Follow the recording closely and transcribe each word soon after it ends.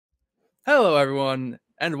Hello, everyone,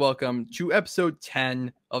 and welcome to episode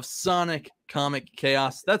 10 of Sonic Comic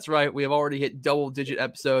Chaos. That's right, we have already hit double-digit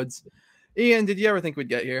episodes. Ian, did you ever think we'd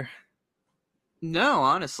get here? No,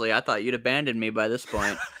 honestly, I thought you'd abandoned me by this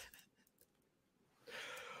point.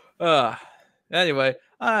 Anyway,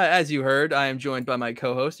 as you heard, I am joined by my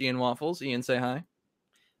co-host, Ian Waffles. Ian, say hi.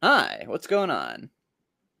 Hi, what's going on?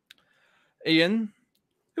 Ian,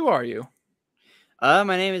 who are you?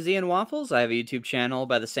 My name is Ian Waffles. I have a YouTube channel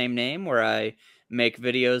by the same name where I make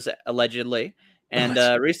videos allegedly. And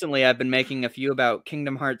recently I've been making a few about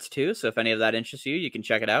Kingdom Hearts 2, so if any of that interests you, you can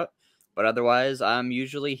check it out. But otherwise, I'm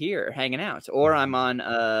usually here hanging out. Or I'm on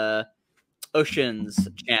Ocean's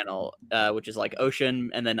channel, which is like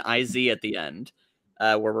Ocean and then IZ at the end,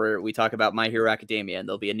 where we talk about My Hero Academia, and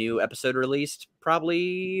there'll be a new episode released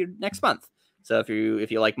probably next month. So if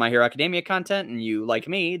you like My Hero Academia content and you like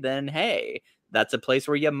me, then hey, that's a place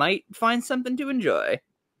where you might find something to enjoy.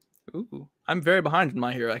 Ooh, I'm very behind in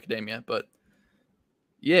My Hero Academia, but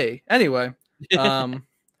yay. Anyway,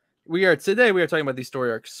 we are talking about the story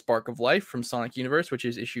arc Spark of Life from Sonic Universe, which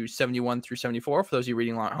is issues 71 through 74 for those of you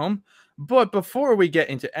reading along at home. But before we get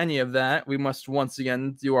into any of that, we must once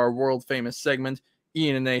again do our world famous segment,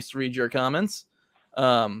 Ian and Ace read your comments.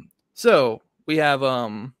 So we have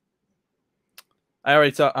I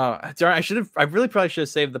already thought I really probably should have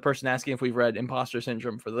saved the person asking if we've read Imposter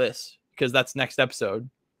Syndrome for this, because that's next episode.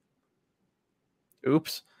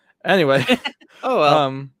 Oops. Anyway. Oh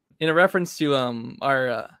well. In a reference to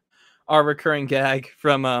our recurring gag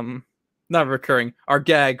from not recurring, our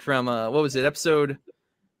gag from what was it, episode,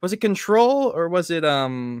 was it Control, or was it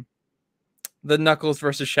the Knuckles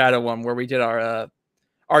versus Shadow one, where we did our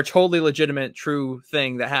totally legitimate true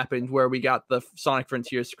thing that happened where we got the Sonic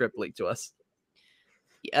Frontiers script leaked to us?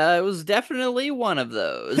 It was definitely one of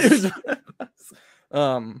those.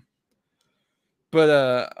 But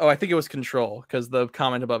I think it was Control, because the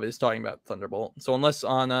comment above it is talking about Thunderbolt. So unless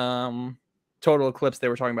on Total Eclipse they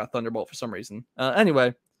were talking about Thunderbolt for some reason.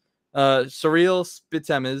 Anyway, Surreal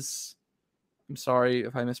Spitemiz, I'm sorry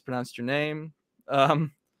if I mispronounced your name,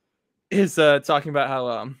 is talking about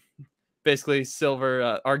how basically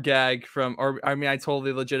Silver, our gag from, or I mean, I told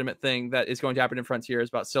the legitimate thing that is going to happen in Frontiers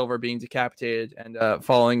about Silver being decapitated and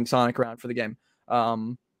following Sonic around for the game.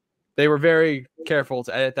 They were very careful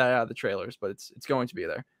to edit that out of the trailers, but it's going to be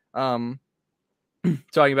there. Talking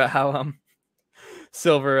about how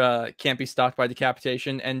Silver can't be stopped by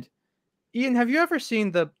decapitation. And Ian, have you ever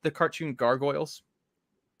seen the cartoon Gargoyles?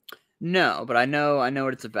 No, but I know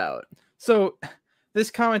what it's about. So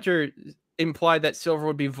this commenter implied that Silver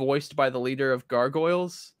would be voiced by the leader of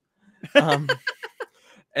Gargoyles.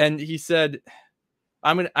 And he said,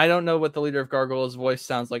 I don't know what the leader of Gargoyles voice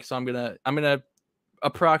sounds like, so I'm gonna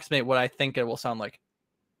approximate what I think it will sound like.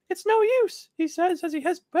 It's no use, he says, as he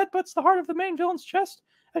headbutts the heart of the main villain's chest,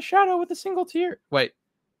 a shadow with a single tear. Wait,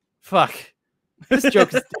 fuck. This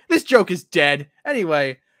joke is dead.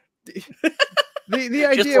 Anyway, the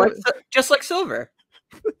idea just like Silver.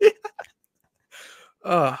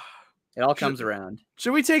 It all comes around.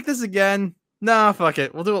 Should we take this again? Nah, fuck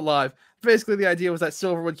it. We'll do it live. Basically, the idea was that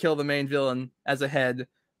Silver would kill the main villain as a head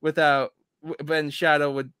without. Then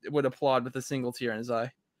Shadow would applaud with a single tear in his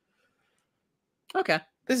eye. Okay.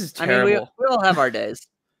 This is terrible. I mean, we all have our days.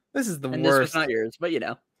 This is the worst. This was not yours, but you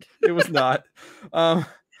know. It was not.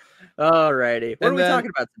 Alrighty. What are we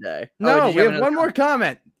talking about today? No, we have one more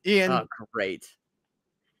comment. Ian. Oh, great.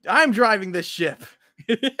 I'm driving this ship.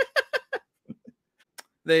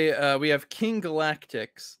 We have King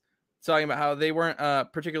Galactics talking about how they weren't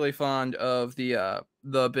particularly fond of the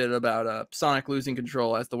bit about Sonic losing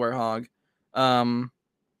control as the Werehog.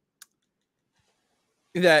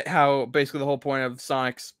 That how basically the whole point of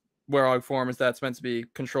Sonic's Werehog form is that it's meant to be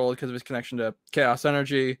controlled because of his connection to chaos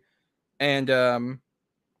energy, and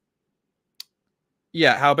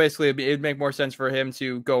yeah, how basically it'd make more sense for him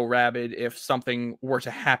to go rabid if something were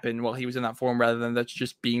to happen while he was in that form, rather than that's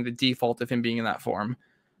just being the default of him being in that form.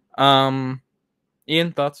 Ian,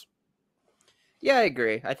 thoughts? Yeah, I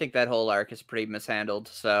agree. I think that whole arc is pretty mishandled,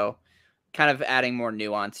 so kind of adding more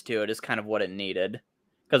nuance to it is kind of what it needed.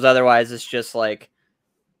 Because otherwise it's just like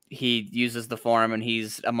he uses the form and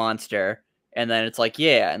he's a monster, and then it's like,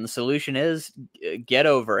 yeah, and the solution is get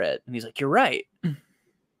over it. And he's like, you're right.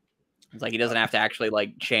 It's like he doesn't have to actually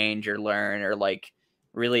like change or learn or like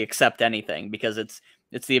really accept anything, because it's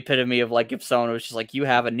the epitome of like if someone was just like, you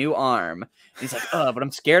have a new arm. And he's like, oh, but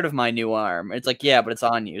I'm scared of my new arm. And it's like, yeah, but it's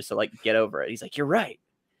on you, so like get over it. He's like, you're right.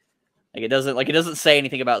 Like it doesn't say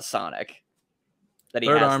anything about Sonic that he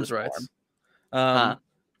third has arms rights. I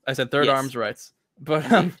said third arms rights.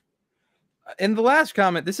 But in the last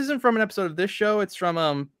comment, this isn't from an episode of this show. It's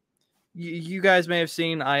from you guys may have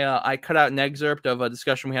seen I cut out an excerpt of a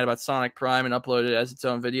discussion we had about Sonic Prime and uploaded it as its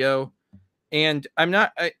own video. And I'm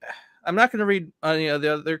not going to read any of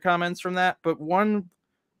the other comments from that, but one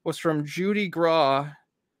was from Judy Graw,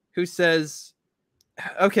 who says,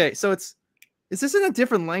 okay, so is this in a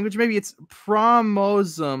different language? Maybe it's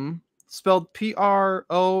promosum, spelled Promosm,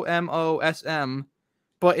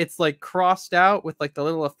 but it's like crossed out with like the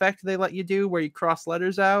little effect they let you do where you cross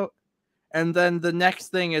letters out. And then the next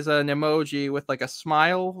thing is an emoji with like a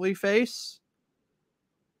smiley face.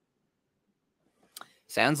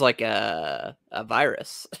 Sounds like a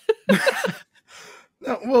virus.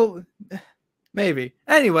 No, well, maybe.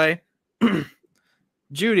 Anyway,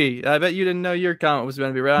 Judy, I bet you didn't know your comment was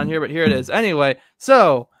going to be right on here, but here it is. Anyway,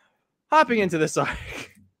 so hopping into this arc.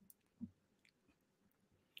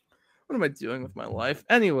 What am I doing with my life?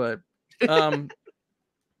 Anyway, hopping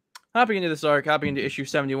into this arc, hopping into issue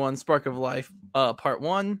 71, Spark of Life, part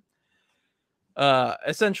 1.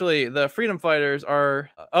 Essentially, the Freedom Fighters are...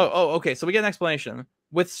 okay, so we get an explanation.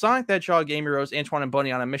 With Sonic the Hedgehog, Amy Rose, Antoine, and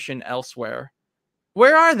Bunny on a mission elsewhere.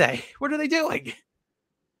 Where are they? What are they doing?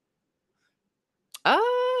 Yeah,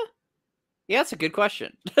 that's a good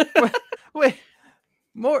question. Wait,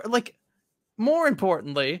 more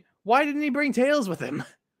importantly, why didn't he bring Tails with him?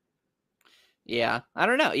 Yeah, I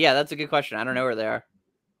don't know. Yeah, that's a good question. I don't know where they are.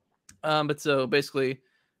 But so basically,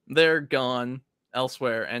 they're gone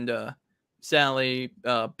elsewhere, and Sally,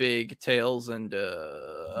 Big, Tails, and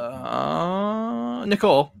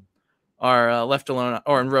Nicole are left alone,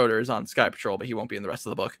 or in Rotor is on Sky Patrol, but he won't be in the rest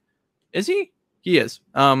of the book. Is he? He is.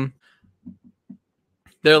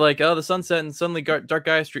 They're like, oh, the sunset, and suddenly dark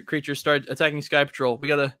Gaia creatures start attacking Sky Patrol. We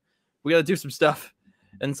gotta do some stuff.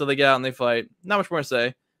 And so they get out and they fight. Not much more to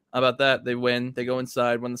say about that. They win. They go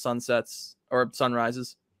inside when the sun sets or sun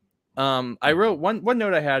rises. I wrote one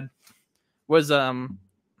note I had was so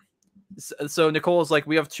Nicole's like,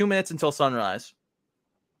 we have 2 minutes until sunrise,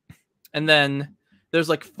 and then there's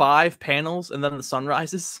like 5 panels, and then the sun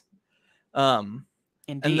rises. And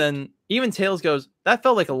then even Tails goes, that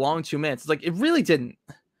felt like a long 2 minutes. It's like, it really didn't.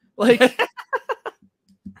 Like,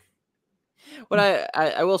 what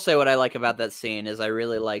I will say, what I like about that scene is I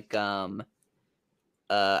really like the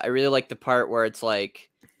part where it's like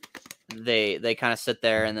they kind of sit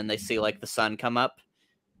there and then they see like the sun come up,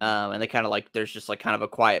 and they kind of like, there's just like kind of a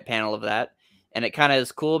quiet panel of that, and it kind of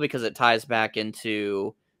is cool because it ties back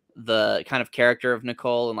into the kind of character of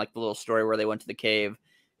Nicole and like the little story where they went to the cave.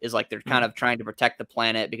 Is like they're kind of trying to protect the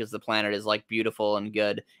planet because the planet is like beautiful and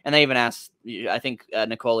good. And they even asked, I think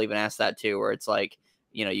Nicole even asked that too, where it's like,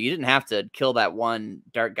 you know, you didn't have to kill that one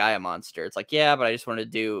dark Gaia monster. It's like, yeah, but I just wanted to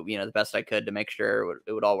do, you know, the best I could to make sure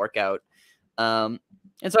it would all work out. And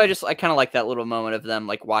so I kind of like that little moment of them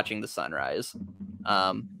like watching the sunrise,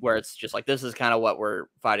 where it's just like, this is kind of what we're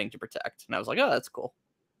fighting to protect. And I was like, oh, that's cool.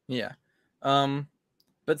 Yeah.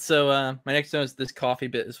 But so my next note is this coffee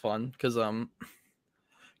bit is fun because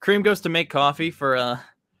Cream goes to make coffee for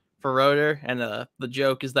Rotor, and the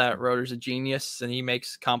joke is that Rotor's a genius and he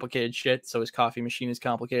makes complicated shit, so his coffee machine is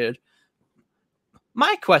complicated.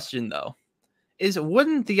 My question though is,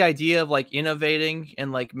 wouldn't the idea of like innovating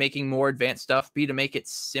and like making more advanced stuff be to make it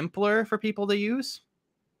simpler for people to use?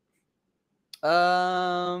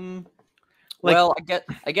 Well,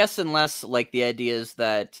 I guess unless like the idea is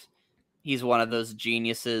that he's one of those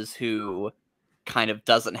geniuses who kind of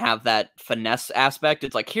doesn't have that finesse aspect.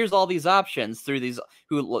 It's like, here's all these options through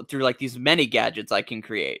like these many gadgets I can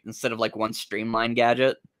create instead of like one streamlined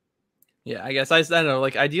gadget. Yeah, I guess I don't know.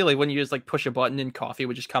 Like, ideally, when you just like push a button and coffee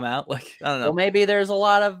would just come out. Like, I don't know. Well, maybe there's a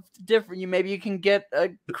lot of different. Maybe you can get a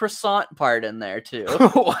croissant part in there too.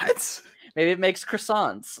 What? Maybe it makes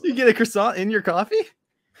croissants. You get a croissant in your coffee?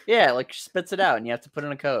 Yeah, like spits it out, and you have to put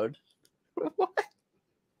in a code. What?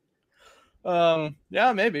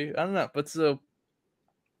 Yeah, maybe. I don't know. But so,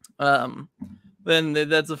 then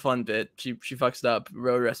that's a fun bit. She fucks it up.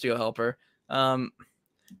 Road has to go help her.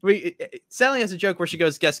 Sally has a joke where she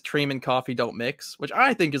goes, "Guess cream and coffee don't mix," which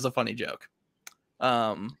I think is a funny joke.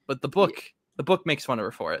 But the book makes fun of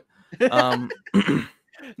her for it.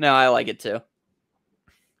 No, I like it too.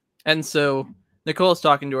 And so Nicole's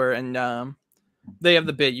talking to her, and they have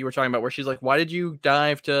the bit you were talking about where she's like, "Why did you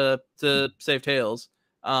dive to save Tails?"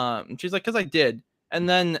 And she's like, "'Cause I did." And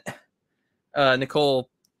then Nicole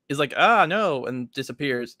is like, "Ah, no," and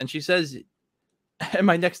disappears. And she says, and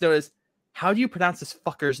my next note is, how do you pronounce this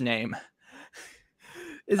fucker's name?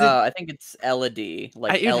 Is it? I think it's LED,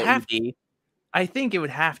 like LED. I think it would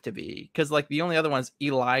have to be, because like the only other one's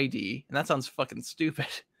Elide, and that sounds fucking stupid.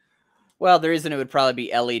 Well, the reason it would probably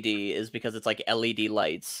be LED is because it's like LED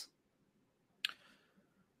lights.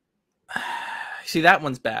 See, that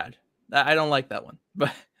one's bad. I don't like that one.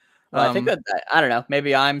 But Well, I think that I don't know.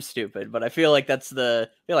 Maybe I'm stupid, but I feel like that's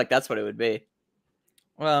what it would be.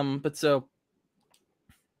 but so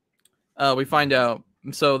we find out.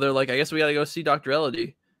 So they're like, I guess we got to go see Dr.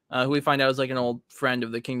 Elodie, who we find out is like an old friend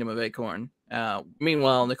of the Kingdom of Acorn.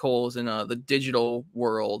 Meanwhile, Nicole is in the digital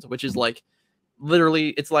world, which is like literally,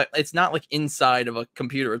 it's not like inside of a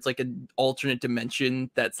computer. It's like an alternate dimension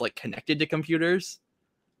that's like connected to computers,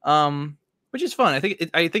 which is fun. I think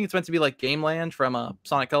it's meant to be like Game Land from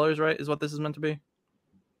Sonic Colors, right? Is what this is meant to be.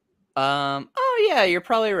 Oh yeah, you're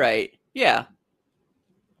probably right. Yeah.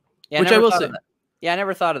 Yeah, Which I will say. Yeah, I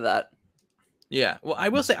never thought of that. Yeah, well, I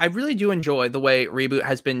will say I really do enjoy the way Reboot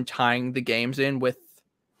has been tying the games in with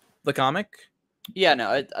the comic. Yeah,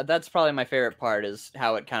 no, that's probably my favorite part is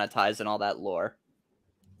how it kind of ties in all that lore.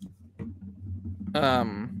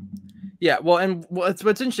 Yeah, well, and what's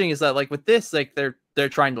interesting is that like with this, like they're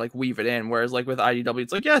trying to like weave it in, whereas like with IDW,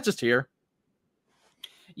 it's like yeah, it's just here.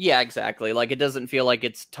 Yeah, exactly. Like it doesn't feel like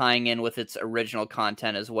it's tying in with its original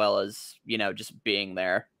content as well as just being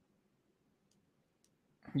there.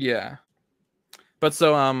 Yeah. But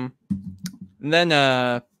so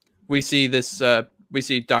then we see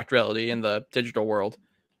Dr. Elodie in the digital world.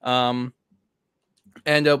 And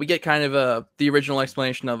we get kind of the original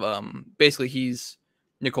explanation of basically he's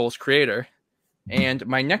Nicole's creator. And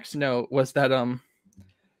my next note was that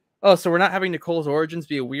oh, so we're not having Nicole's origins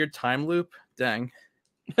be a weird time loop? Dang.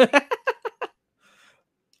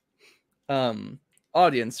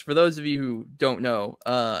 Audience, for those of you who don't know,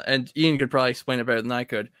 and Ian could probably explain it better than I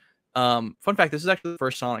could. Fun fact, this is actually the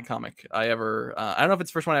first Sonic comic I ever I don't know if it's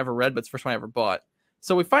the first one I ever read, but it's the first one I ever bought.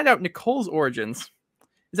 So we find out Nicole's origins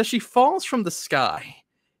is that she falls from the sky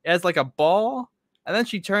as like a ball, and then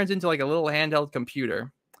she turns into like a little handheld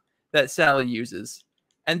computer that Sally uses.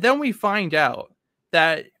 And then we find out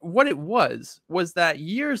that what it was that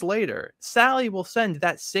years later, Sally will send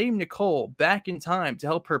that same Nicole back in time to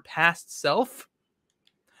help her past self.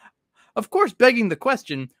 Of course, begging the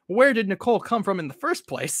question, where did Nicole come from in the first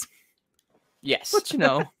place? Yes. But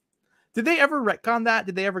did they ever retcon that?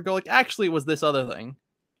 Did they ever go like, actually, it was this other thing?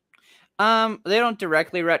 They don't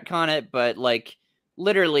directly retcon it, but like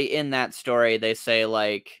literally in that story, they say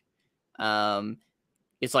like,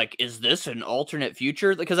 it's like, is this an alternate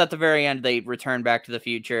future? Because at the very end, they return back to the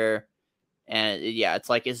future, and yeah, it's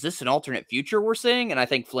like, is this an alternate future we're seeing? And I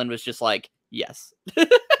think Flynn was just like, yes.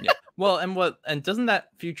 Yeah. Well, and doesn't that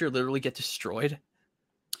future literally get destroyed?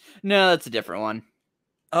 No, that's a different one.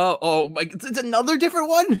 Oh, it's another different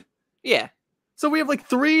one? Yeah. So we have like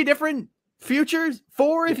 3 different futures?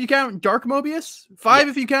 4 if you count Dark Mobius? 5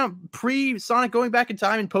 if you count pre-Sonic going back in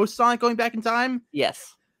time and post-Sonic going back in time?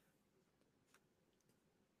 Yes.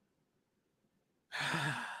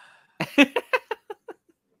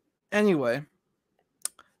 Anyway,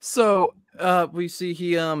 so we see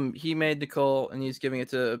he made Nicole and he's giving it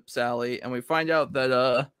to Sally, and we find out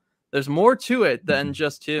that there's more to it than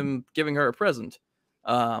just him giving her a present.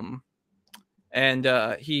 And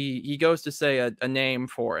he goes to say a name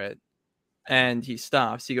for it, and he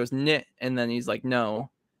stops. He goes Nit, and then he's like no,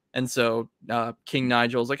 and so King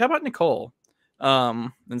Nigel's like, how about Nicole?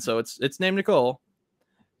 And so it's named Nicole,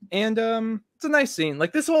 and it's a nice scene.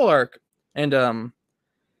 Like this whole arc, and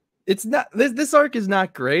it's not this arc is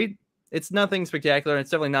not great. It's nothing spectacular, and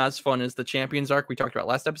it's definitely not as fun as the Champions arc we talked about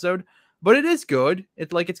last episode. But it is good.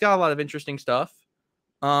 It's got a lot of interesting stuff.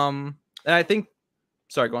 And I think,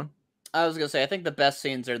 sorry, go on. I was gonna say, I think the best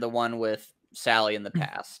scenes are the one with Sally in the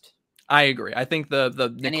past. I agree. I think the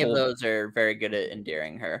Nicole, any of those are very good at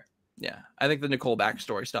endearing her. Yeah, I think the Nicole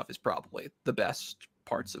backstory stuff is probably the best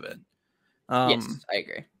parts of it. Yes, I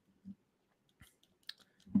agree.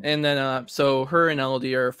 And then, so her and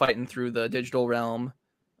Elodie are fighting through the digital realm.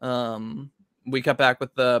 We cut back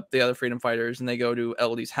with the other freedom fighters, and they go to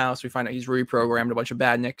Elodie's house. We find out he's reprogrammed a bunch of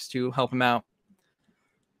badniks to help him out.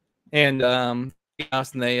 And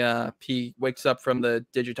he wakes up from the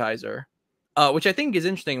digitizer, which I think is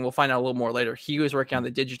interesting. We'll find out a little more later. He was working on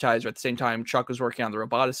the digitizer at the same time Chuck was working on the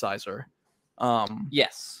roboticizer.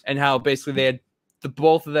 Yes, and how basically they had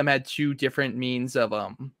both of them had 2 different means of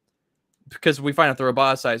because we find out the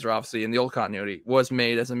roboticizer, obviously, in the old continuity, was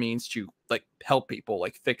made as a means to like help people,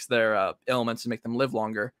 like fix their ailments and make them live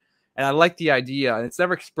longer. And I like the idea, and it's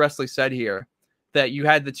never expressly said here, that you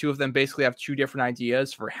had the 2 of them basically have 2 different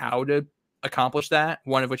ideas for how to accomplish that.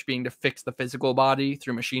 One of which being to fix the physical body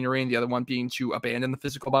through machinery, and the other one being to abandon the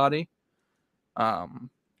physical body,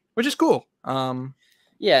 which is cool.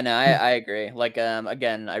 Yeah, no, I agree. Like,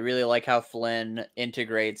 again, I really like how Flynn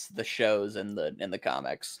integrates the shows in the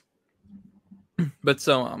comics. But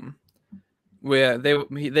so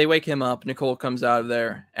they wake him up. Nicole comes out of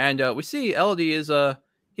there, and we see Elodie is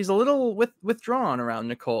he's a little withdrawn around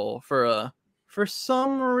Nicole for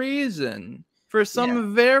some reason, for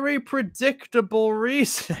some very predictable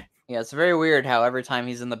reason. Yeah, it's very weird how every time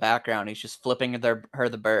he's in the background, he's just flipping her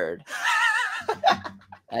the bird.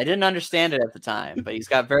 I didn't understand it at the time, but he's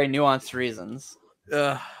got very nuanced reasons.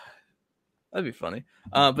 That'd be funny.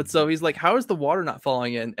 But so he's like, "How is the water not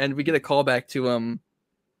falling in?" And we get a call back to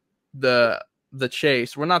the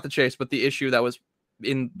chase. Well, not the chase, but the issue that was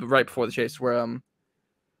in right before the chase, where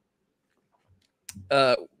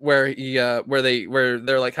they're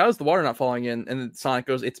like, "How's the water not falling in?" And then Sonic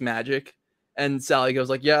goes, "It's magic." And Sally goes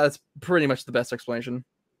like, "Yeah, that's pretty much the best explanation."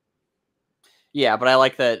 Yeah, but I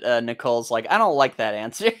like that Nicole's like, "I don't like that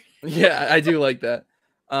answer." Yeah, I do like that.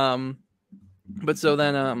 But so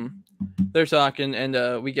then they're talking,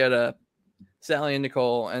 and we get Sally and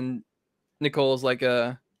Nicole, and Nicole's like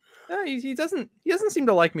he doesn't seem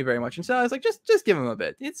to like me very much, and Sally's like, just give him a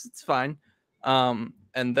bit, it's fine. And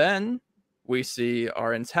then we see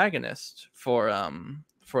our antagonist for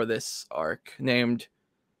this arc named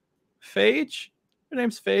Phage. Her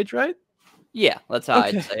name's Phage, right? Yeah, that's how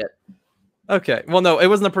I'd say it. Okay, well, no, it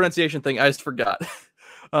wasn't a pronunciation thing, I just forgot.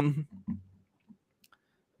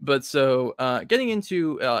 But so getting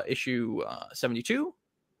into issue 72,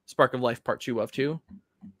 Spark of Life Part 2 of 2,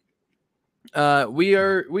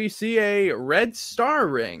 we see a red star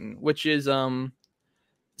ring, which is so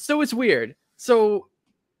it's weird. So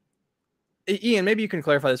Ian, maybe you can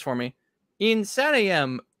clarify this for me. In Sat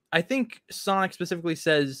AM, I think Sonic specifically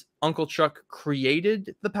says Uncle Chuck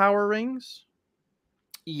created the power rings.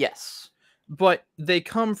 Yes. But they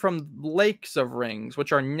come from lakes of rings,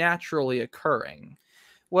 which are naturally occurring.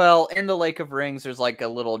 Well, in the Lake of Rings, there's like a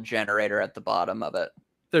little generator at the bottom of it.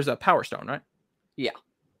 There's a power stone, right? Yeah.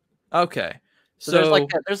 Okay. So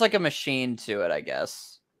there's like a machine to it, I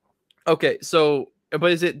guess. Okay, so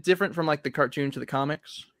but is it different from like the cartoon to the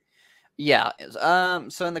comics? Yeah.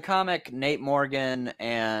 So in the comic, Nate Morgan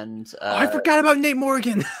and I forgot about Nate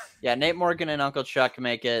Morgan. Yeah, Nate Morgan and Uncle Chuck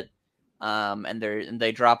make it. And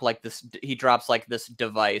they drop like this. He drops like this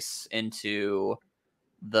device into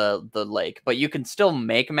the lake, but you can still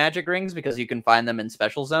make magic rings because you can find them in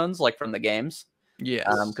special zones, like from the games. Yes.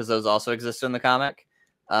 Because those also exist in the comic.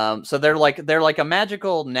 So they're like a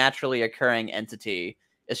magical, naturally occurring entity.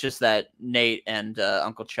 It's just that Nate and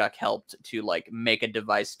Uncle Chuck helped to like make a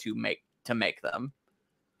device to make them.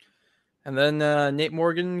 And then Nate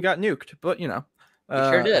Morgan got nuked, but you know. He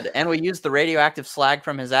sure did. And we used the radioactive slag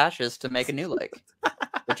from his ashes to make a new lake,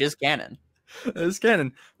 which is canon. It's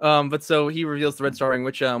canon. But so he reveals the red star ring,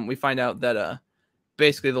 which we find out that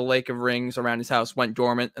basically the lake of rings around his house went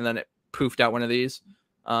dormant, and then it poofed out one of these.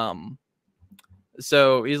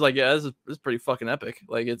 So he's like, yeah, this is pretty fucking epic.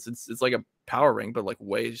 Like it's like a power ring, but like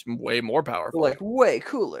way more powerful. Like way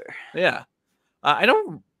cooler. Yeah.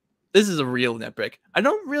 This is a real nitpick. I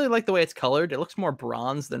don't really like the way it's colored. It looks more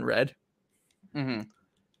bronze than red. Mm-hmm.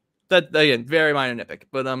 That again, very minor nitpick.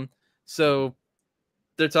 But so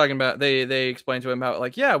they're talking about they explain to him how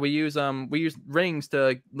like, yeah, we use rings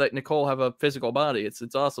to let Nicole have a physical body.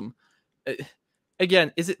 It's awesome.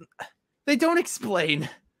 Again, they don't explain.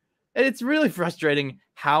 And it's really frustrating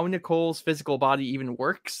how Nicole's physical body even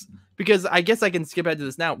works, because I guess I can skip ahead to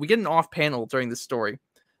this now. We get an off panel during this story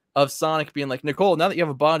of Sonic being like, Nicole, now that you have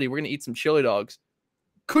a body, we're gonna eat some chili dogs.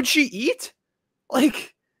 Could she eat?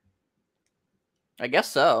 Like, I guess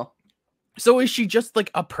so. So is she just like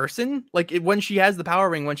a person? Like when she has the power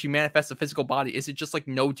ring, when she manifests a physical body, is it just like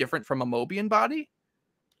no different from a Mobian body?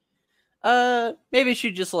 Maybe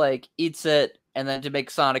she just like eats it, and then to make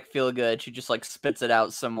Sonic feel good, she just like spits it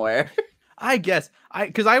out somewhere. I guess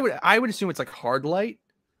because I would assume it's like hard light.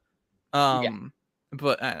 Yeah.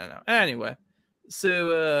 But I don't know. Anyway,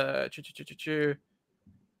 so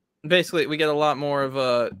basically we get a lot more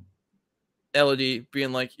of Elodie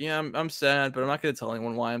being like, yeah, I'm sad, but I'm not gonna tell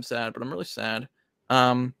anyone why I'm sad, but I'm really sad.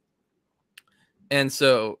 And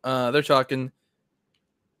so they're talking.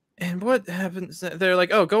 And what happens? They're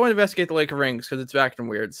like, "Oh, go investigate the Lake of Rings because it's acting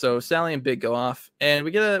weird." So Sally and Big go off, and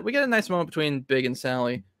we get a nice moment between Big and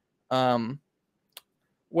Sally,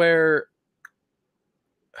 where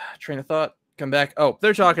train of thought, come back. Oh,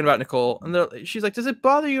 they're talking about Nicole, and she's like, "Does it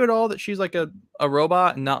bother you at all that she's like a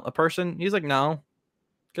robot and not a person?" He's like, "No,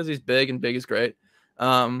 because he's big and big is great."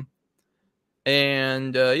 Yeah,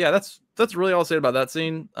 that's really all I'll say about that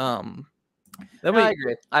scene. I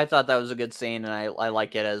agree. I thought that was a good scene, and I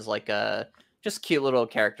like it as like a just cute little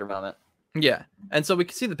character moment. Yeah, and so we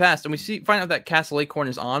can see the past, and find out that Castle Acorn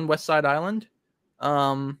is on West Side Island,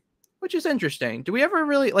 which is interesting. Do we ever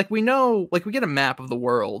really we know we get a map of the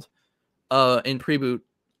world, in Preboot.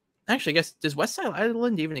 Actually, I guess does West Side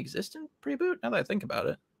Island even exist in Preboot? Now that I think about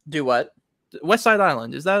it, Do what? West Side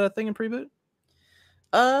Island, is that a thing in Preboot?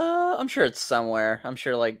 I'm sure it's somewhere. I'm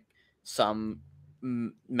sure like some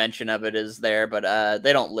mention of it is there, but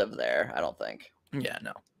they don't live there. I don't think. Yeah,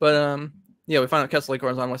 no. But yeah, we find out Castle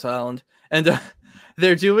Acorn's on West Island, and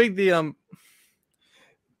they're doing the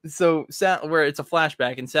So where it's a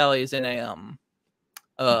flashback, and Sally is in a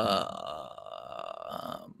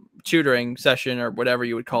tutoring session or whatever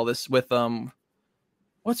you would call this with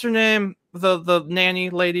what's her name, the nanny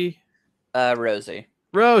lady, Rosie.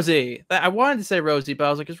 I wanted to say Rosie, but I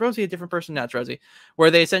was like, is Rosie a different person? No, it's Rosie.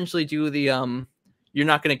 Where they essentially do the you're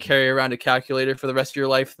not going to carry around a calculator for the rest of your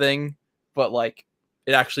life thing, but like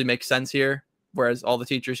it actually makes sense here. Whereas all the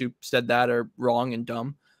teachers who said that are wrong and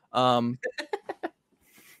dumb.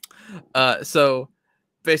 So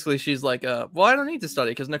basically she's like, well, I don't need to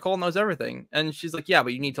study because Nicole knows everything. And she's like, yeah,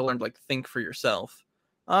 but you need to learn to like think for yourself.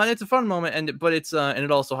 And it's a fun moment, but it's and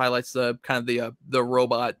it also highlights the kind of the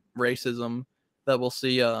robot racism that we'll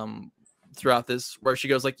see throughout this, where she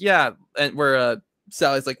goes like, yeah, and where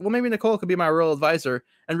Sally's like, well, maybe Nicole could be my real advisor,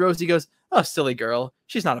 and Rosie goes, oh, silly girl,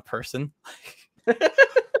 she's not a person.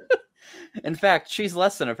 In fact, she's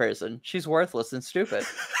less than a person. She's worthless and stupid.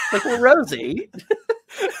 Like, well, Rosie.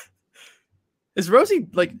 Is Rosie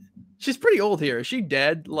like, she's pretty old here? Is she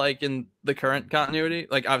dead like in the current continuity?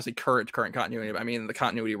 Like obviously current continuity, but I mean the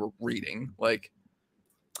continuity we're reading. Like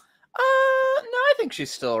no, I think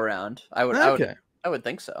she's still around. I would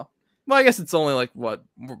think so. Well, I guess it's only like what,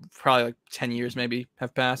 probably like 10 years maybe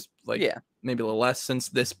have passed. Like yeah, maybe a little less since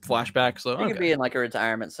this flashback. So she could be in like a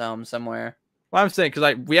retirement home somewhere. Well, I'm saying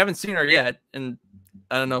because we haven't seen her yet, and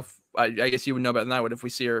I don't know if I guess you would know better than I would if we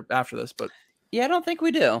see her after this, but yeah, I don't think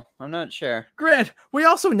we do. I'm not sure. Grant, we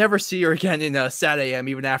also never see her again in Sat AM,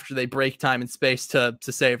 even after they break time and space to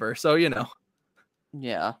save her. So you know.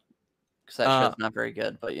 Yeah, because that show's not very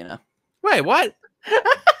good, but you know. Wait, what?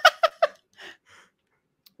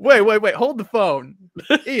 Wait! Hold the phone,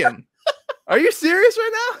 Ian. Are you serious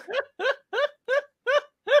right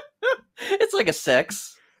now? It's like a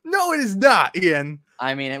 6. No, it is not, Ian.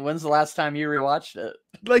 I mean, when's the last time you rewatched it?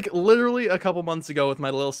 Like literally a couple months ago with my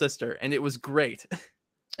little sister, and it was great.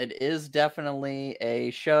 It is definitely a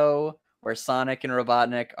show where Sonic and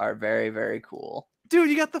Robotnik are very, very cool. Dude,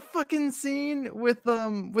 you got the fucking scene with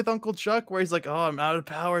Uncle Chuck where he's like, "Oh, I'm out of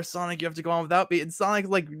power, Sonic. You have to go on without me." And Sonic's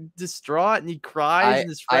like distraught, and he cries, and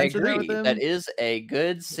his friends are there with him. That is a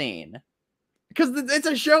good scene because it's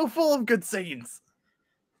a show full of good scenes.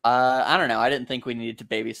 I don't know. I didn't think we needed to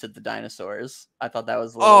babysit the dinosaurs. I thought that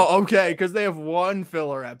was okay, because they have one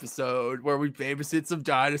filler episode where we babysit some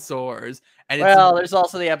dinosaurs, and there's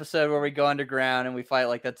also the episode where we go underground and we fight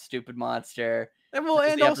like that stupid monster. And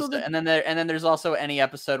also and then there's also any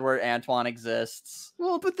episode where Antoine exists.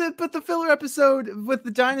 Well, but the filler episode with the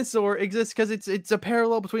dinosaur exists because it's a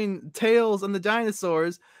parallel between Tails and the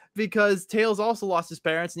dinosaurs, because Tails also lost his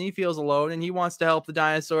parents and he feels alone and he wants to help the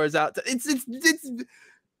dinosaurs out. It's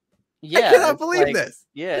yeah, I cannot believe this.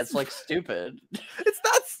 Yeah, it's like stupid. It's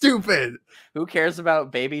not stupid. Who cares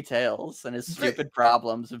about baby Tails and his stupid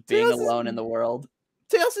problems of being alone in the world?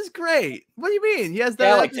 Tails is great. What do you mean? He has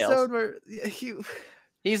that episode where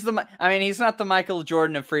he's not the Michael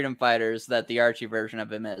Jordan of Freedom Fighters that the Archie version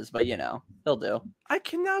of him is, but you know, he'll do. I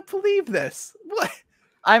cannot believe this. What?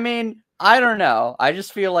 I mean, I don't know. I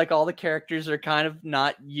just feel like all the characters are kind of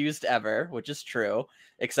not used ever, which is true,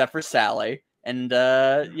 except for Sally. And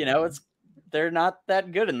you know, they're not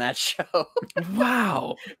that good in that show.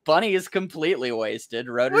 Wow. Bunny is completely wasted.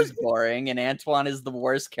 Rotor's boring, and Antoine is the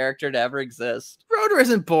worst character to ever exist. Rotor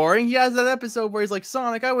isn't boring. He has that episode where he's like,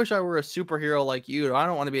 Sonic, I wish I were a superhero like you. I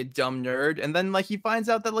don't want to be a dumb nerd. And then like he finds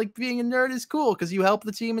out that like being a nerd is cool because you help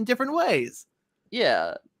the team in different ways.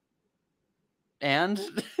 Yeah. And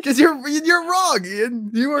because you're wrong,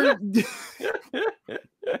 Ian. You are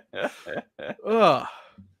Ugh.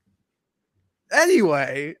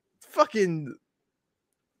 Anyway, fucking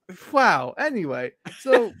wow. Anyway,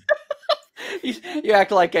 so you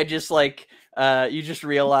act like I just like you just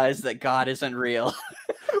realized that God isn't real.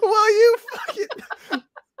 Well, you fucking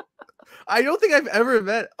I don't think I've ever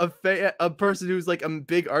met a person who's like a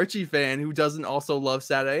big Archie fan who doesn't also love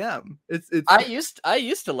Sat AM. I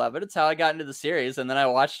used to love it. It's how I got into the series, and then I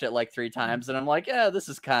watched it like 3 times, and I'm like, yeah, this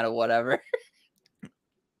is kind of whatever.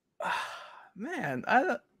 Man,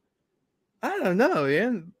 I don't know,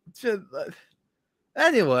 Ian.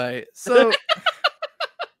 Anyway, so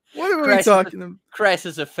what are we talking about?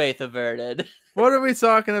 Crisis of faith averted. What are we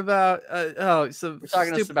talking about? We're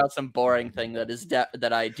talking about some boring thing that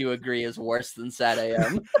I do agree is worse than Sat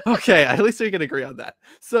AM. Okay, at least we can agree on that.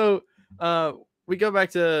 So We go back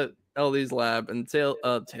to LD's lab, and Tails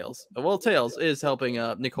is helping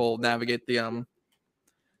Nicole navigate the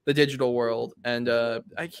digital world, and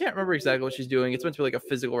I can't remember exactly what she's doing. It's meant to be like a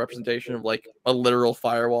physical representation of like a literal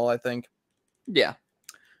firewall, I think. Yeah.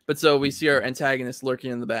 But so we see our antagonist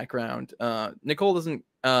lurking in the background. Nicole doesn't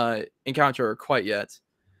encounter her quite yet.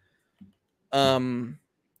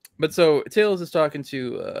 But so Tails is talking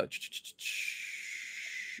to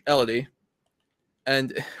Elodie,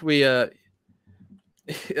 and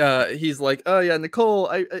he's like, oh yeah,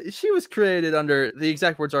 Nicole, she was created under, the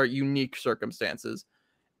exact words are, unique circumstances.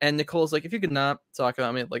 And Nicole's like, if you could not talk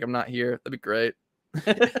about me like I'm not here, that'd be great.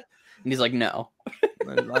 And he's like, no.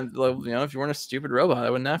 If you weren't a stupid robot, I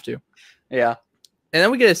wouldn't have to. Yeah. And then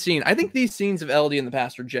we get a scene. I think these scenes of LD in the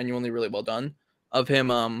past are genuinely really well done, of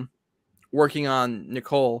him working on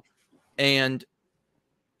Nicole. And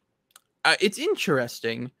it's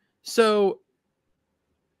interesting. So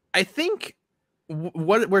I think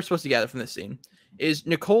what we're supposed to gather from this scene is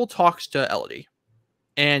Nicole talks to LD.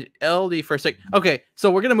 And LD for a sec. Okay,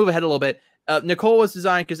 so we're gonna move ahead a little bit. Nicole was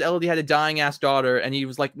designed because LD had a dying ass daughter, and he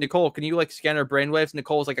was like, "Nicole, can you like scan her brainwaves?"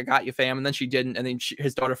 Nicole was like, "I got you, fam," and then she didn't, and then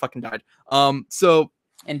his daughter fucking died. So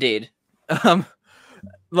indeed.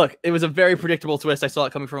 Look, it was a very predictable twist. I saw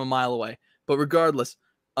it coming from a mile away. But regardless,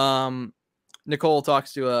 Nicole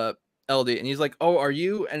talks to LD, and he's like, "Oh, are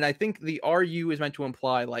you?" And I think the "are you" is meant to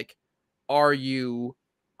imply like, "Are you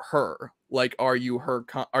her? Like, are you her?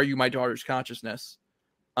 Are you my daughter's consciousness?"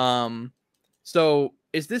 So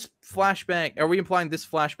is this flashback? Are we implying this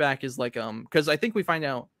flashback is like because I think we find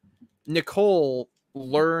out Nicole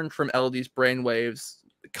learned from LD's brainwaves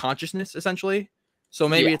consciousness essentially. So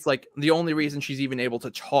maybe it's like the only reason she's even able to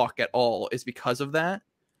talk at all is because of that.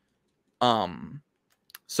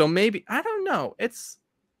 So maybe I don't know. It's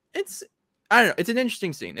I don't know. It's an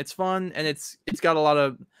interesting scene. It's fun and it's got a lot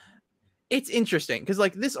of. It's interesting because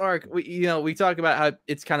like this arc, we talk about how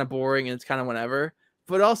it's kind of boring and it's kind of whatever,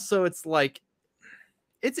 but also it's like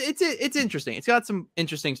it's interesting. It's got some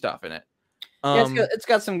interesting stuff in it. It's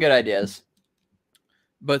got some good ideas.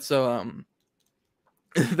 But so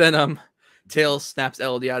then Tails snaps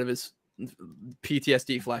LD out of his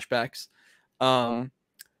PTSD flashbacks,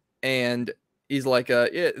 and he's like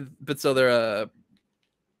yeah. But so they're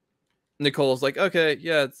Nicole's like, okay,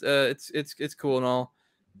 yeah, it's cool and all.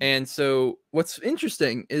 And so what's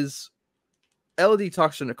interesting is LD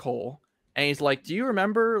talks to Nicole and he's like, do you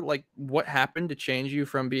remember like what happened to change you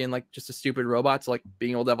from being like just a stupid robot to like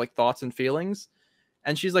being able to have like thoughts and feelings?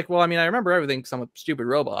 And she's like, well, I mean, I remember everything because I'm a stupid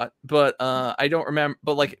robot, but I don't remember,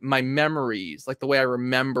 but like my memories, like the way I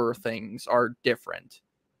remember things are different,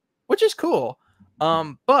 which is cool.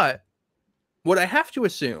 But what I have to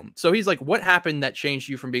assume, so he's like, what happened that changed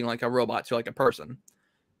you from being like a robot to like a person?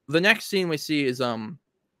 The next scene we see is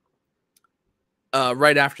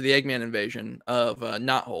right after the Eggman invasion of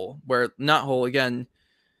Knothole, where Knothole again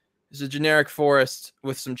is a generic forest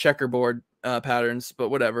with some checkerboard patterns, but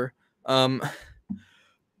whatever.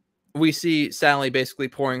 We see Sally basically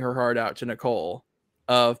pouring her heart out to Nicole,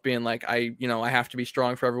 of being like, I have to be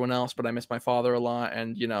strong for everyone else, but I miss my father a lot,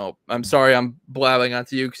 and I'm sorry I'm blabbing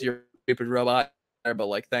onto you because you're a stupid robot, but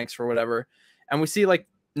like thanks for whatever. And we see like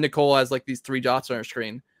Nicole has like these 3 dots on her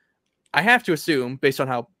screen. I have to assume, based on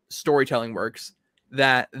how storytelling works,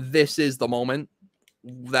 that this is the moment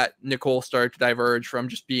that Nicole started to diverge from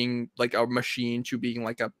just being like a machine to being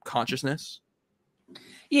like a consciousness.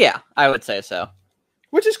 Yeah, I would say so.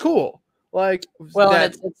 Which is cool. Like, well,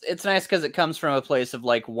 it's nice because it comes from a place of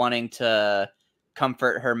like wanting to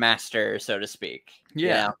comfort her master, so to speak.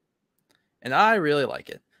 Yeah. And I really like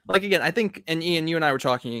it. Like, again, I think, and Ian, you and I were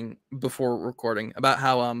talking before recording about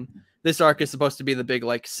how this arc is supposed to be the big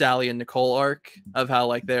like Sally and Nicole arc of how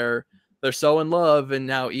like they're so in love, and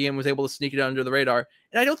now Ian was able to sneak it under the radar.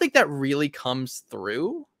 And I don't think that really comes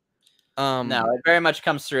through. No, it very much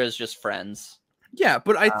comes through as just friends. Yeah,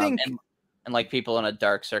 but I think and like people in a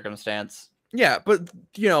dark circumstance. Yeah, but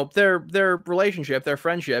their relationship, their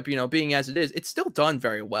friendship, being as it is, it's still done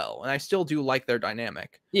very well, and I still do like their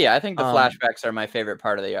dynamic. Yeah, I think the flashbacks are my favorite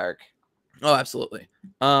part of the arc. Oh, absolutely.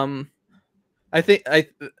 I think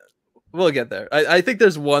we'll get there. I think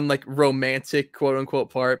there's one like romantic quote unquote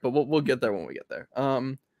part, but we'll get there when we get there.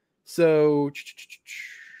 So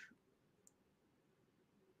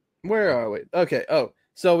where are we? Okay. Oh.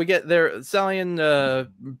 So we get there. Sally and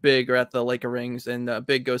Big are at the Lake of Rings, and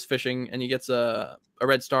Big goes fishing, and he gets a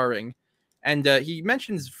red star ring, and he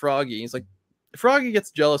mentions Froggy. He's like, Froggy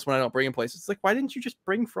gets jealous when I don't bring him places. It's like, why didn't you just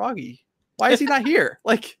bring Froggy? Why is he not here?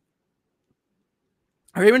 Like,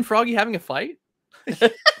 are him and Froggy having a fight?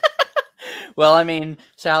 Well, I mean,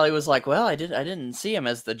 Sally was like, "Well, I didn't see him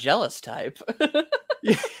as the jealous type."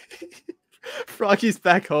 Yeah. Froggy's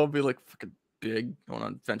back home, be like fucking big, going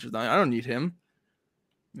on adventures. I don't need him.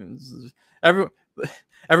 Everyone,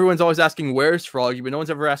 everyone's always asking where's Froggy, but no one's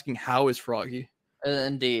ever asking how is Froggy.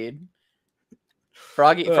 Indeed,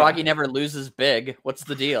 Froggy never loses big. What's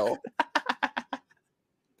the deal?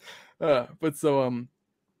 But so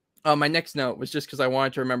my next note was just because I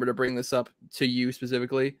wanted to remember to bring this up to you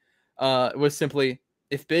specifically. Was simply,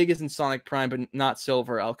 if Big is in Sonic Prime but not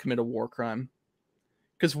Silver, I'll commit a war crime.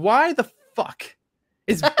 Because why the fuck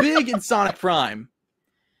is Big in Sonic Prime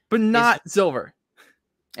but not Silver?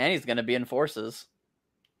 And he's gonna be in Forces.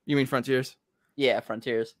 You mean Frontiers? Yeah,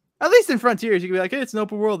 Frontiers. At least in Frontiers, you can be like, hey, it's an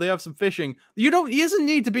open world. They have some fishing. He doesn't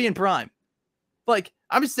need to be in Prime. Like,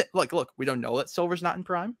 I'm just like, look, we don't know that Silver's not in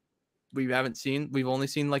Prime. We've only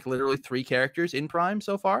seen like literally 3 characters in Prime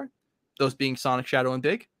so far. Those being Sonic, Shadow, and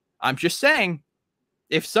Big. I'm just saying,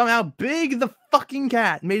 if somehow Big the fucking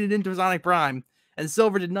cat made it into Sonic Prime and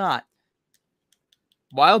Silver did not,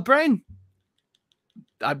 Wild Brain,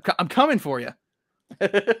 I'm coming for you.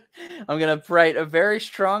 I'm gonna write a very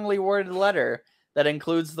strongly worded letter that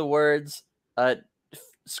includes the words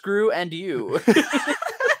 "screw" and "you."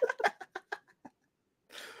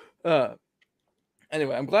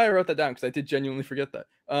 Anyway, I'm glad I wrote that down because I did genuinely forget that.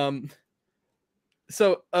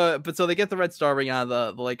 So they get the red star ring out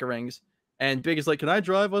of the Laker rings, and Big is like, "Can I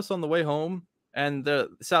drive us on the way home?" And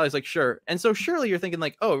Sally's like, "Sure." And so surely you're thinking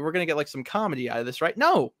like, "Oh, we're gonna get like some comedy out of this, right?"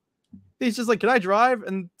 No, he's just like, "Can I drive?"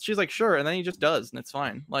 And she's like, "Sure." And then he just does, and it's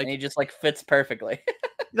fine. Like, and he just like fits perfectly.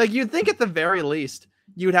 Like, you'd think at the very least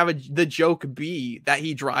you would have the joke be that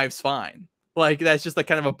he drives fine. Like, that's just like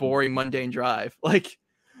kind of a boring, mundane drive. Like,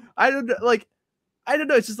 I don't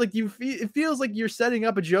know. It's just like it feels like you're setting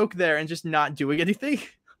up a joke there and just not doing anything.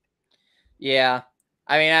 Yeah,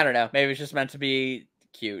 I mean, I don't know. Maybe it's just meant to be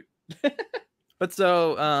cute. But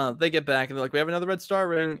so they get back and they're like, "We have another red star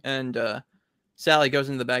ring," and Sally goes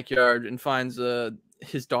into the backyard and finds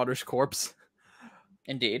his daughter's corpse.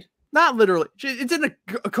 Indeed. Not literally. It's in a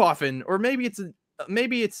coffin, or maybe it's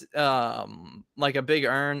like a big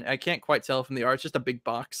urn. I can't quite tell from the art. It's just a big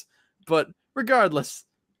box. But regardless,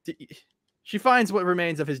 she finds what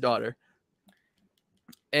remains of his daughter.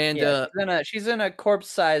 And yeah, she's in a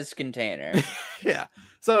corpse-sized container. Yeah.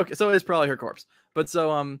 So it's probably her corpse. But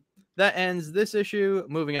so that ends this issue.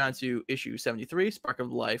 Moving on to issue 73, Spark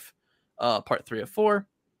of Life, part 3 of 4.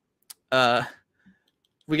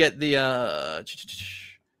 We get the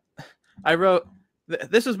I wrote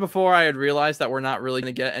this was before I had realized that we're not really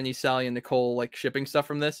gonna get any Sally and Nicole like shipping stuff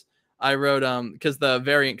from this. I wrote because the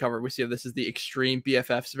variant cover we see of this is the Extreme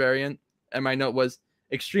BFFs variant, and my note was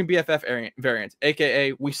Extreme BFF variant,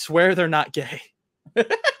 aka we swear they're not gay.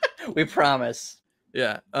 We promise.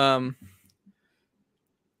 Yeah.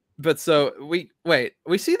 But so we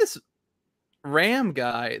see this Ram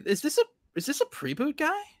guy. Is this a Pre-Boot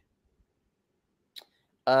guy?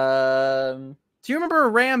 Do you remember a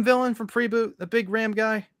Ram villain from Pre-Boot? The big Ram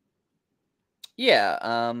guy? Yeah,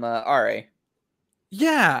 Ari.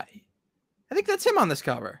 Yeah. I think that's him on this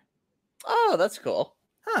cover. Oh, that's cool.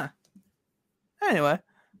 Huh. Anyway.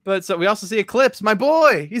 But so we also see Eclipse, my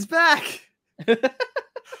boy. He's back.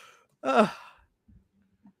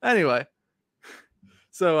 Anyway.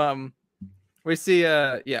 So we see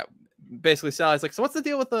basically Sally's like, so what's the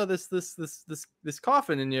deal with this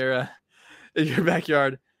coffin in your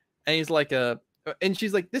backyard? And he's like and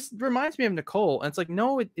she's like, this reminds me of Nicole. And it's like,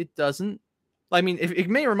 no, it doesn't. I mean, it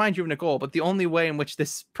may remind you of Nicole, but the only way in which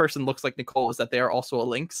this person looks like Nicole is that they are also a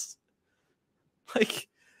Lynx. Like,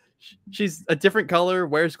 she's a different color,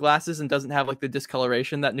 wears glasses, and doesn't have like the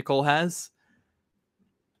discoloration that Nicole has.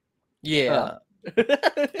 Yeah.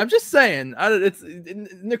 I'm just saying,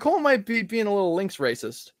 Nicole might be being a little Lynx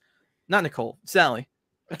racist. Not Nicole, Sally.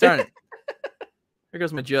 Darn it. Here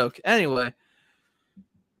goes my joke. Anyway.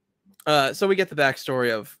 So we get the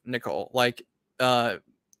backstory of Nicole. Like,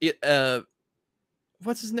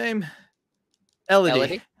 what's his name?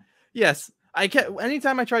 Elodie. Yes,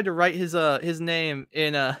 anytime I tried to write his name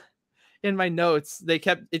in my notes,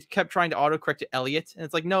 it kept trying to autocorrect to Elliot, and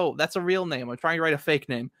it's like, no, that's a real name. I'm trying to write a fake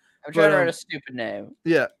name. I'm trying to write a stupid name.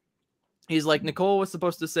 Yeah, he's like, Nicole was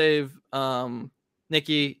supposed to save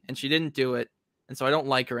Nikki, and she didn't do it, and so I don't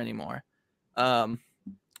like her anymore.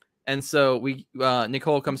 And so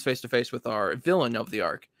Nicole comes face to face with our villain of the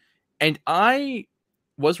arc, and I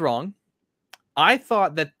was wrong. I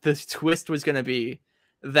thought that the twist was going to be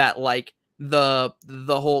that like the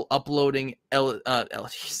whole uploading God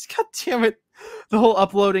damn it, the whole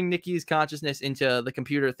uploading Nikki's consciousness into the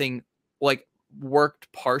computer thing like worked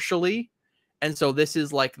partially, And so this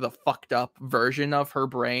is like the fucked up version of her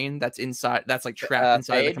brain that's inside, that's like trapped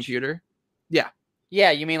inside the computer. Yeah.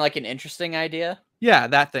 Yeah, you mean like an interesting idea? Yeah,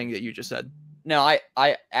 that thing that you just said. No,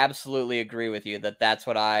 I absolutely agree with you that that's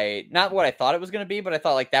what not what I thought it was going to be, but I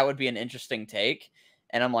thought like that would be an interesting take.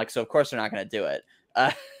 And I'm like, so of course they're not going to do it.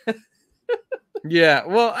 Yeah,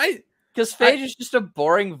 well, because phage is just a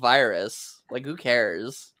boring virus. Like, who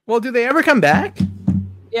cares? Well, do they ever come back?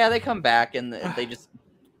 Yeah, they come back and they just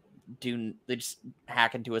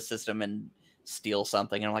hack into a system and steal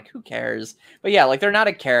something. And I'm like, who cares? But yeah, like they're not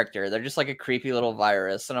a character. They're just like a creepy little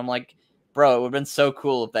virus. And I'm like, bro, it would have been so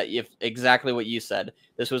cool if exactly what you said,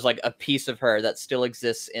 this was like a piece of her that still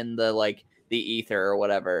exists in the like the ether or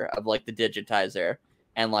whatever of like the digitizer.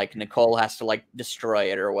 And like Nicole has to like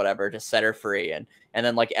destroy it or whatever to set her free, and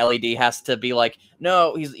then like LED has to be like,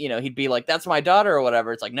 no, he'd be like, that's my daughter or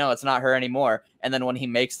whatever. It's like, no, it's not her anymore. And then when he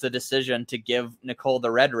makes the decision to give Nicole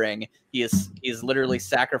the red ring, he is literally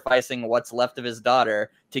sacrificing what's left of his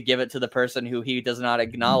daughter to give it to the person who he does not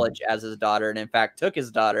acknowledge as his daughter, and in fact took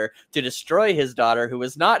his daughter to destroy his daughter, who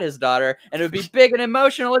is not his daughter, and it would be big and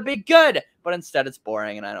emotional, it'd be good, but instead it's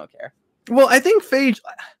boring and I don't care. Well, I think phage,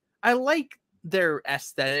 I like their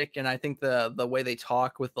aesthetic, and I think the way they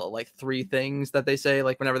talk with the like 3 things that they say,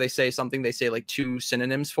 like whenever they say something they say like 2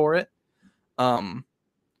 synonyms for it, or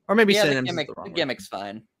maybe synonyms. The gimmick's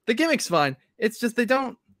fine. The gimmick's fine. It's just they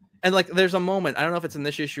don't. And like there's a moment, I don't know if it's in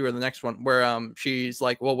this issue or the next one, where she's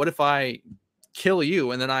like, well, what if I kill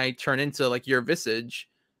you and then I turn into like your visage,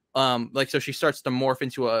 like, so she starts to morph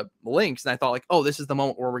into a lynx, and I thought like, oh, this is the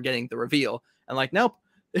moment where we're getting the reveal, and like, nope,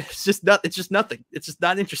 it's just nothing. It's just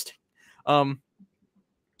not interesting.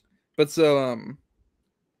 But so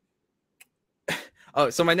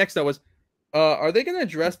oh, so my next note was, are they going to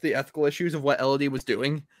address the ethical issues of what LED was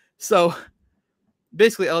doing? So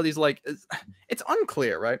basically LED's like, it's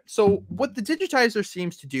unclear, right? So what the digitizer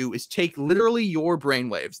seems to do is take literally your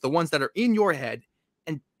brainwaves, the ones that are in your head,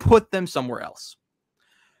 and put them somewhere else.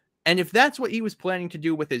 And if that's what he was planning to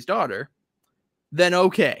do with his daughter, then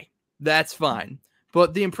okay, that's fine.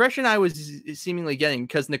 But the impression I was seemingly getting,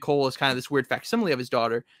 because Nicole is kind of this weird facsimile of his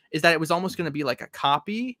daughter, is that it was almost going to be like a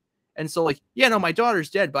copy. And so like, yeah, no, my daughter's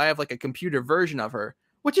dead, but I have like a computer version of her,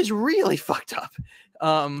 which is really fucked up.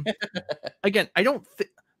 Again, I don't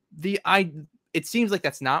it seems like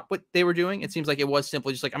that's not what they were doing. It seems like it was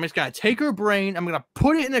simply just like, I'm just going to take her brain, I'm going to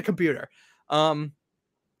put it in a computer. But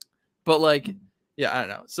like, yeah, I don't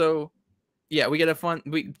know. So yeah, we get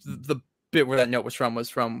the bit where that note was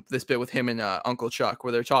from this bit with him and Uncle Chuck,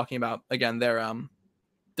 where they're talking about, again, their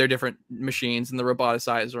different machines and the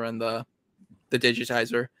roboticizer and the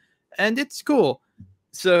digitizer, and it's cool.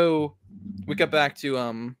 So we got back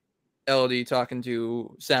to LD talking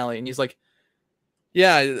to Sally, and he's like,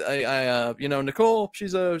 yeah, I Nicole,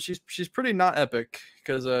 she's pretty not epic,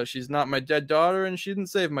 because she's not my dead daughter, and she didn't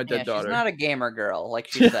save my dead daughter. She's not a gamer girl, like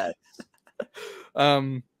she said.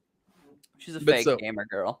 She's a fake gamer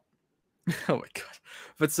girl. Oh my god.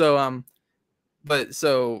 But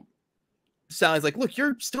so Sally's like, look,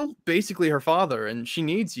 you're still basically her father, and she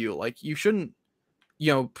needs you. Like, you shouldn't,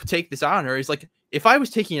 take this out on her. He's like, if I was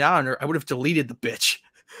taking it out on her, I would have deleted the bitch.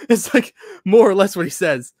 It's like more or less what he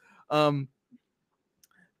says.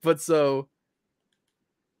 But so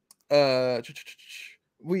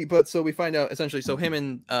we find out essentially, so him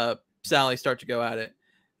and Sally start to go at it,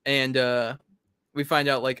 and we find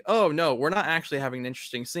out like, oh no, we're not actually having an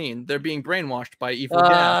interesting scene. They're being brainwashed by evil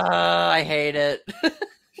gas. I hate it.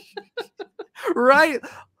 Right?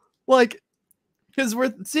 Like, because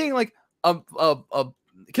we're seeing like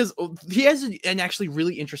because he has an actually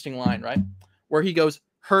really interesting line, right? Where he goes,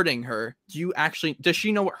 hurting her. Does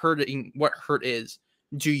she know what hurt is?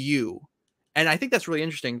 Do you? And I think that's really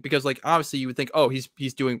interesting, because like, obviously you would think, oh, he's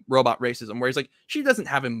doing robot racism, where he's like, she doesn't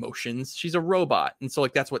have emotions, she's a robot. And so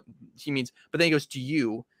like, that's what he means. But then he goes, to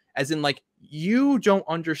you, as in like, you don't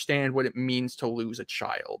understand what it means to lose a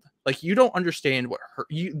child. Like, you don't understand what hurt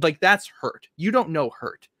you, like, that's hurt. You don't know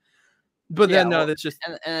hurt. But yeah, then no, that's just,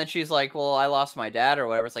 and then she's like, well, I lost my dad or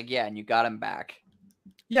whatever. It's like, yeah, and you got him back.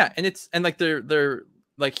 Yeah. And like, they're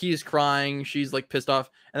like, he's crying, she's like pissed off,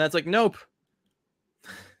 and that's like, nope.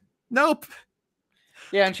 Nope.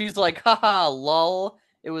 Yeah, and she's like, haha, lol,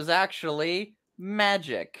 it was actually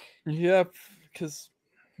magic. Yep, because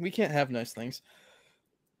we can't have nice things.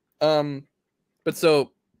 But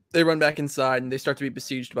so they run back inside, and they start to be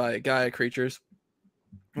besieged by Gaia creatures,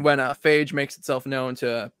 when phage makes itself known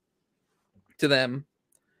to them,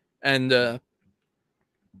 and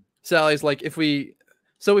Sally's like,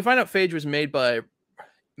 so we find out phage was made by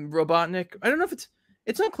Robotnik. I don't know if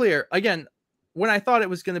it's unclear. Again, when I thought it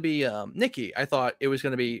was going to be Nikki, I thought it was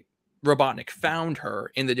going to be Robotnik found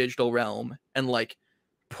her in the digital realm and like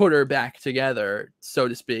put her back together, so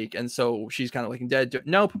to speak, and so she's kind of like dead.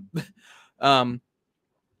 Nope.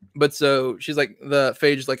 But so she's like, the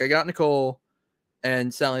Phage is like, I got Nicole,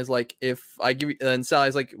 and Sally's like, if I give you, and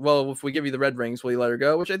Sally's like, well, if we give you the red rings, will you let her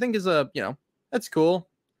go? Which I think is that's cool.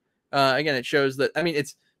 Again, it shows that, I mean,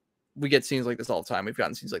 we get scenes like this all the time. We've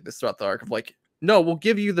gotten scenes like this throughout the arc of like, no, we'll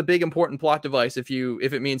give you the big important plot device if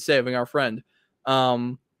it means saving our friend.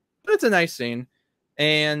 But it's a nice scene.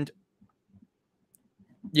 And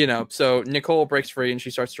so Nicole breaks free and she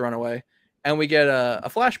starts to run away, and we get a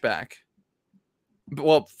flashback.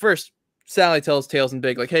 Well, first Sally tells Tails and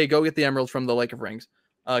Big like, hey, go get the emerald from the Lake of Rings,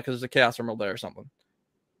 because there's a Chaos Emerald there or something.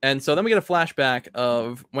 And so then we get a flashback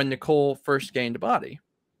of when Nicole first gained a body.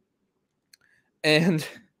 And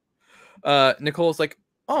Nicole's like,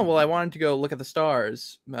 oh, well, I wanted to go look at the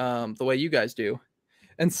stars the way you guys do.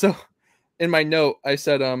 And so in my note, I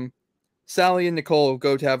said, Sally and Nicole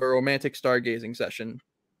go to have a romantic stargazing session,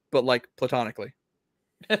 but like platonically.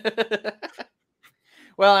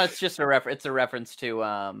 Well, it's just it's a reference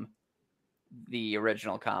to the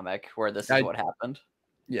original comic where this is what happened.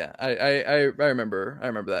 Yeah, I remember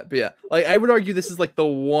that. But yeah, like I would argue this is like the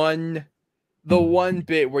one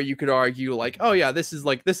bit where you could argue like, oh yeah, this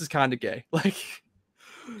is kind of gay, like,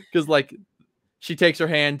 because like she takes her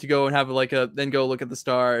hand to go and have then go look at the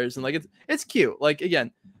stars, and like it's cute, like,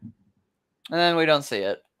 again, and then we don't see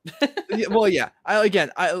it. Well, yeah, I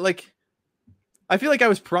feel like I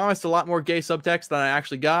was promised a lot more gay subtext than I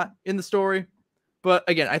actually got in the story. But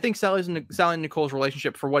again, I think Sally and Nicole's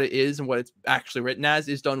relationship, for what it is and what it's actually written as,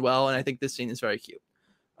 is done well, and I think this scene is very cute.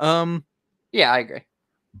 Yeah, I agree.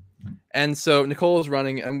 And so Nicole is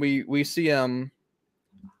running, and we see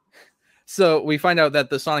so we find out that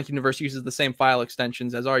the Sonic universe uses the same file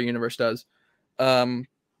extensions as our universe does. And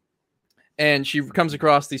she comes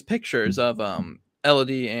across these pictures of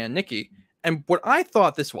Elodie and Nikki. And what I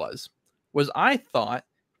thought this was I thought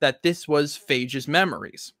that this was Phage's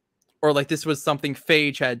memories, or like this was something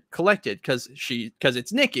Phage had collected because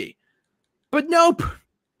it's Nikki. But nope.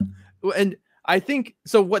 And I think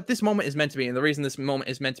so. What this moment is meant to be, and the reason this moment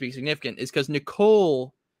is meant to be significant, is because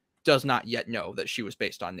Nicole does not yet know that she was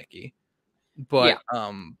based on Nikki, but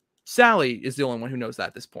Sally is the only one who knows that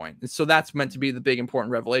at this point. And so that's meant to be the big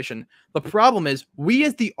important revelation. The problem is we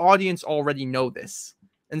as the audience already know this.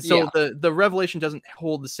 And so the revelation doesn't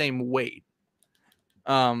hold the same weight.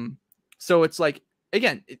 So it's like,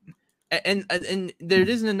 again, and there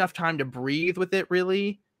isn't enough time to breathe with it,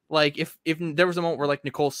 really. Like if there was a moment where like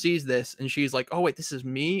Nicole sees this and she's like, oh wait, this is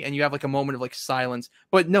me, and you have like a moment of like silence,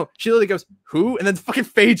 but no, she literally goes, who? And then fucking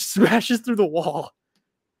Phage smashes through the wall.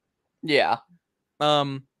 Yeah.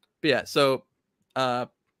 But yeah, so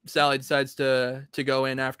Sally decides to go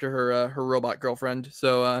in after her robot girlfriend.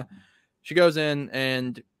 So she goes in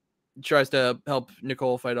and tries to help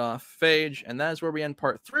Nicole fight off Phage, and that is where we end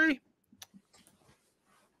part 3.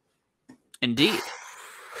 Indeed.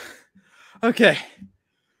 Okay.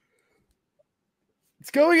 It's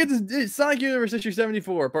going into Sonic Universe issue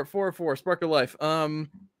 74, part 4 of 4, Spark of Life.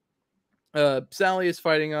 Sally is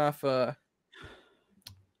fighting off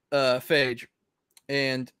Phage,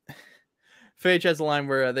 and Phage has a line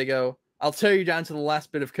where they go, I'll tear you down to the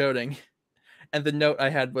last bit of coding. And the note I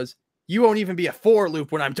had was, you won't even be a for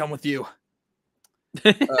loop when I'm done with you.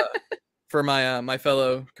 For my my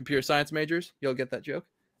fellow computer science majors, you'll get that joke.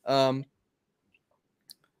 So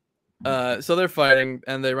they're fighting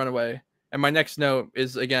and they run away. And my next note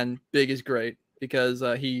is, again, Big is great because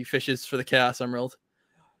he fishes for the Chaos Emerald.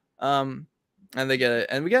 And they get it.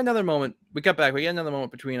 And we get another moment. We get another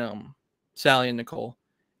moment between Sally and Nicole.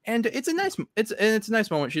 And it's a nice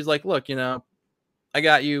moment. She's like, look, I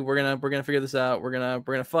got you. We're gonna figure this out. We're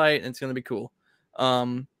gonna fight, and it's gonna be cool.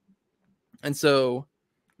 And so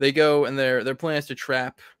they go, and their plan is to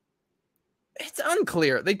trap. It's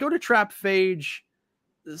unclear. They go to trap Phage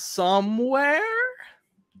somewhere.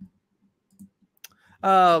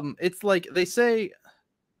 It's like they say,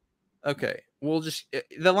 okay,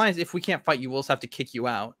 the line is, if we can't fight you, we'll just have to kick you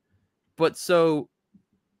out. But so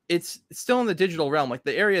it's still in the digital realm. Like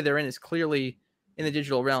the area they're in is clearly in the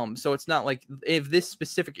digital realm. So it's not like if this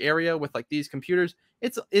specific area with like these computers,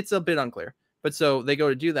 it's a bit unclear. But so they go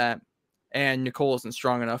to do that, and Nicole isn't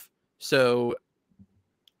strong enough. So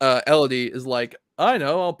Elodie is like, I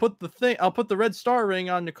know, I'll put the red star ring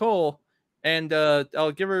on Nicole, and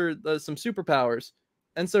I'll give her some superpowers.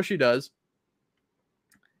 And so she does.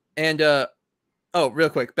 And real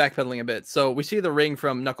quick, backpedaling a bit. So we see the ring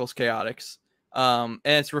from Knuckles Chaotix. And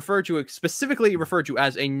it's specifically referred to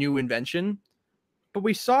as a new invention. But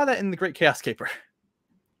we saw that in the Great Chaos Caper.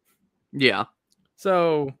 Yeah.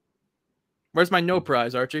 So Where's my no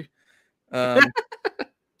prize, Archie?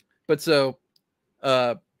 But so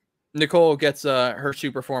Nicole gets her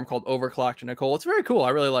super form called Overclocked Nicole. It's very cool. I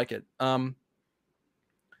really like it.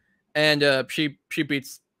 And she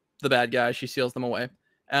beats the bad guys. She seals them away.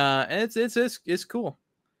 And it's cool.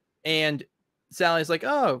 And Sally's like,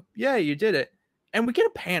 "Oh, yeah, you did it." And we get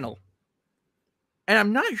a panel. And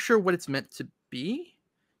I'm not sure what it's meant to be.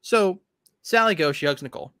 So Sally goes, she hugs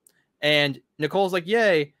Nicole. And Nicole's like,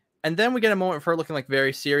 "Yay." And then we get a moment of her looking like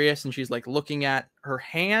very serious, and she's like looking at her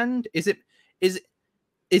hand. Is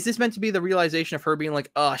this meant to be the realization of her being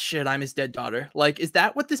like, "Oh shit, I'm his dead daughter"? Like, is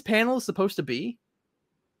that what this panel is supposed to be?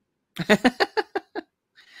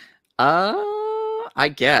 I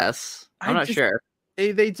guess. I'm not sure.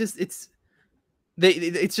 It's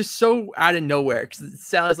just so out of nowhere. Because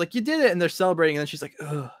Sally's like, "You did it," and they're celebrating, and then she's like,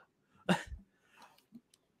 "Ugh."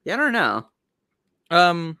 Yeah, I don't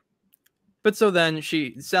know. But so then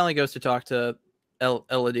Sally goes to talk to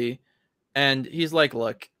Elodie, and he's like,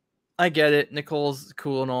 "Look, I get it. Nicole's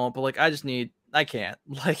cool and all, but like, I can't."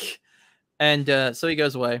 Like, and so he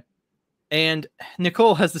goes away, and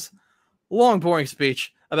Nicole has this long, boring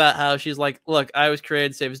speech about how she's like, "Look, I was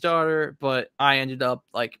created to save his daughter, but I ended up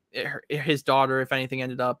like his daughter. If anything, I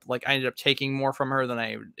ended up taking more from her than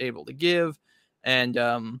I was able to give." And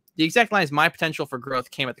the exact line is, "My potential for growth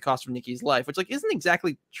came at the cost of Nikki's life," which like isn't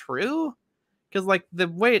exactly true, because like the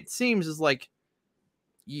way it seems is like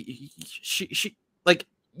she like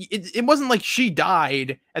it wasn't like she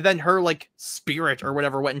died and then her like spirit or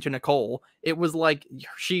whatever went into Nicole. It was like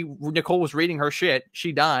Nicole was reading her shit,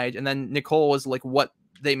 she died, and then Nicole was like what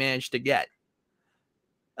they managed to get.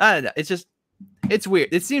 I don't know. It's weird.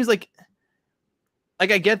 It seems like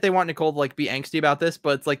I get they want Nicole to like be angsty about this,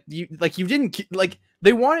 but it's like you didn't like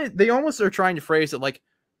they almost are trying to phrase it like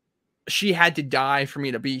she had to die for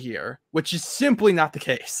me to be here, which is simply not the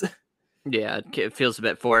case. Yeah, it feels a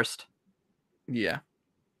bit forced. Yeah.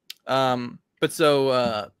 But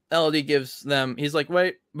so LD gives them, he's like,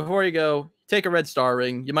 "Wait, before you go, take a red star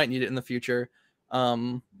ring. You might need it in the future." I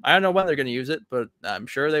don't know when they're going to use it, but I'm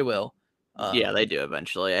sure they will. Yeah, they do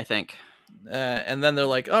eventually, I think. And then they're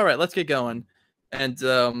like, "All right, let's get going." And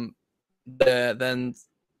then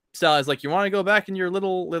Sally's like, "You want to go back in your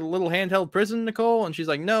little handheld prison, Nicole?" And she's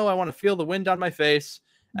like, "No, I want to feel the wind on my face."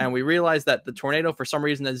 And we realize that the tornado, for some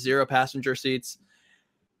reason, has 0 passenger seats.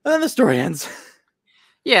 And then the story ends.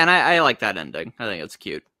 Yeah, and I like that ending. I think it's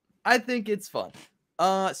cute. I think it's fun.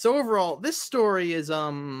 So overall, this story is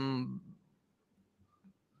Ian,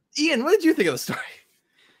 what did you think of the story?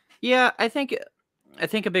 Yeah, I think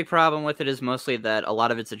a big problem with it is mostly that a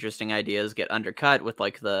lot of its interesting ideas get undercut with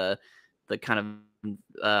like the kind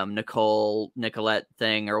of Nicolette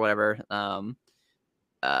thing or whatever,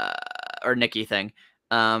 or Nikki thing.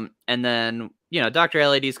 And then, Dr.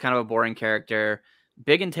 LED is kind of a boring character.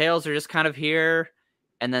 Big and Tails are just kind of here.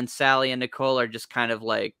 And then Sally and Nicole are just kind of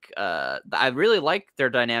like, I really like their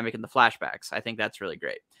dynamic in the flashbacks. I think that's really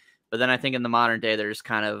great. But then I think in the modern day, they're just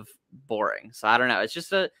kind of boring. So I don't know. It's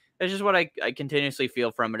just what I continuously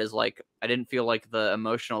feel from it is like, I didn't feel like the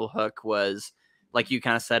emotional hook was, like you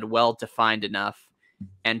kind of said, well defined enough.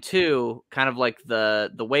 And 2, kind of like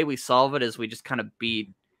the way we solve it is we just kind of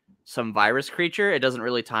beat some virus creature. It doesn't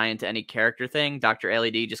really tie into any character thing. Dr.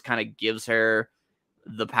 LED just kind of gives her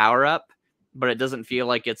the power up, but it doesn't feel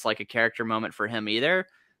like it's like a character moment for him either.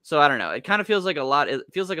 So I don't know. It kind of feels like it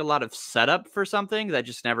feels like a lot of setup for something that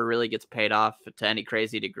just never really gets paid off to any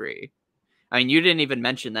crazy degree. I mean, you didn't even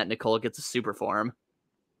mention that Nicole gets a super form.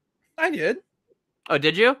 I did. Oh,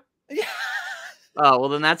 did you? Yeah. Oh, well,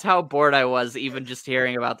 then that's how bored I was even just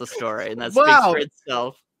hearing about the story, and that speaks for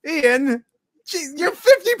itself. Ian, you're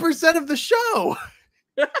 50% of the show.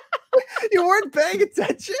 You weren't paying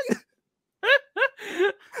attention.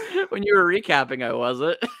 When you were recapping, I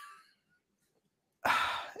wasn't.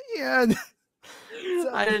 Yeah.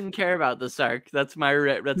 I didn't care about this arc. That's my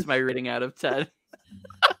rating out of 10.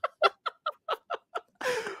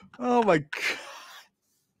 Oh my god.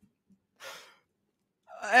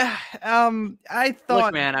 I thought,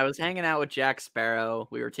 look, man, I was hanging out with Jack Sparrow.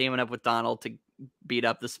 We were teaming up with Donald to beat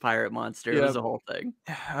up this pirate monster. It was a whole thing.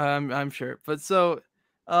 I'm sure. But so,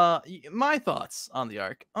 my thoughts on the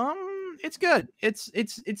arc. It's good. It's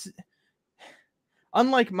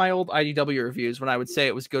unlike my old IDW reviews when I would say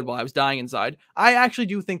it was good while I was dying inside. I actually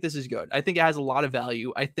do think this is good. I think it has a lot of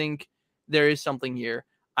value. I think there is something here.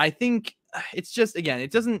 I think it's just, again,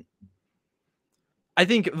 it doesn't. I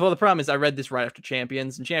think, well, the problem is I read this right after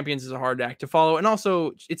Champions, and Champions is a hard act to follow. And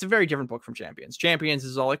also, it's a very different book from Champions. Champions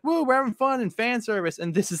is all like, whoa, we're having fun and fan service.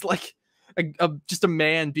 And this is like just a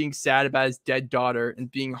man being sad about his dead daughter and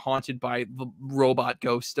being haunted by the robot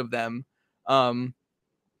ghost of them.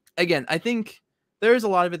 Again, I think there is a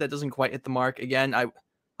lot of it that doesn't quite hit the mark. Again,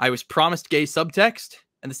 I was promised gay subtext,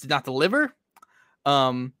 and this did not deliver.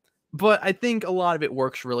 But I think a lot of it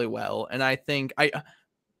works really well, and I think I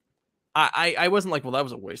wasn't like, well, that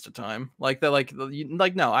was a waste of time. Like that, like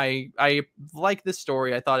no, I like this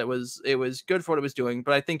story. I thought it was good for what it was doing,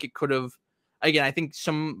 but I think it could have. Again, I think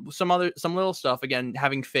some little stuff. Again,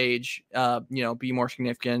 having Phage, be more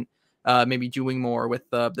significant. Maybe doing more with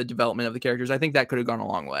the development of the characters. I think that could have gone a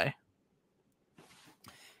long way.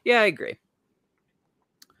 Yeah, I agree.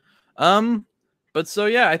 But so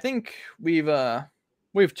yeah, I think we've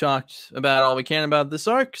talked about all we can about this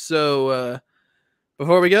arc. So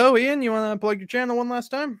before we go, Ian, you want to plug your channel one last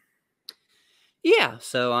time? Yeah,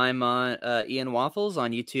 so I'm on Ian Waffles on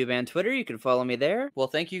YouTube and Twitter. You can follow me there. Well,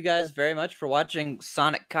 thank you guys very much for watching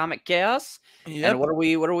Sonic Comic Chaos. Yep. And what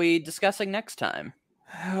are we discussing next time?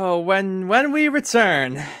 Oh, when we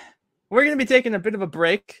return, we're gonna be taking a bit of a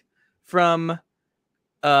break from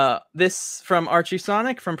from Archie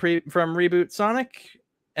Sonic from Reboot Sonic,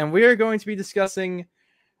 and we are going to be discussing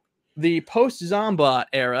the post Zombot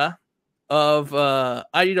era of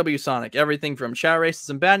IDW Sonic, everything from Chow Races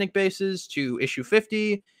and Badnik bases to issue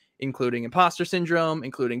 50, including Imposter Syndrome,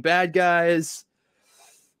 including bad guys.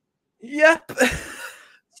 Yep.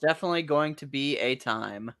 It's definitely going to be a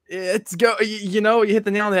time. You hit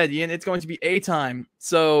the nail on the head, Ian. It's going to be a time.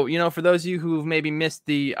 So, for those of you who've maybe missed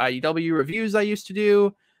the IDW reviews I used to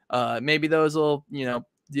do, maybe those will,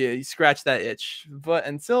 you scratch that itch. But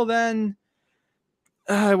until then,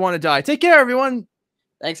 I want to die. Take care, everyone.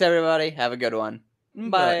 Thanks, everybody. Have a good one.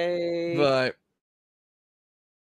 Bye. Bye.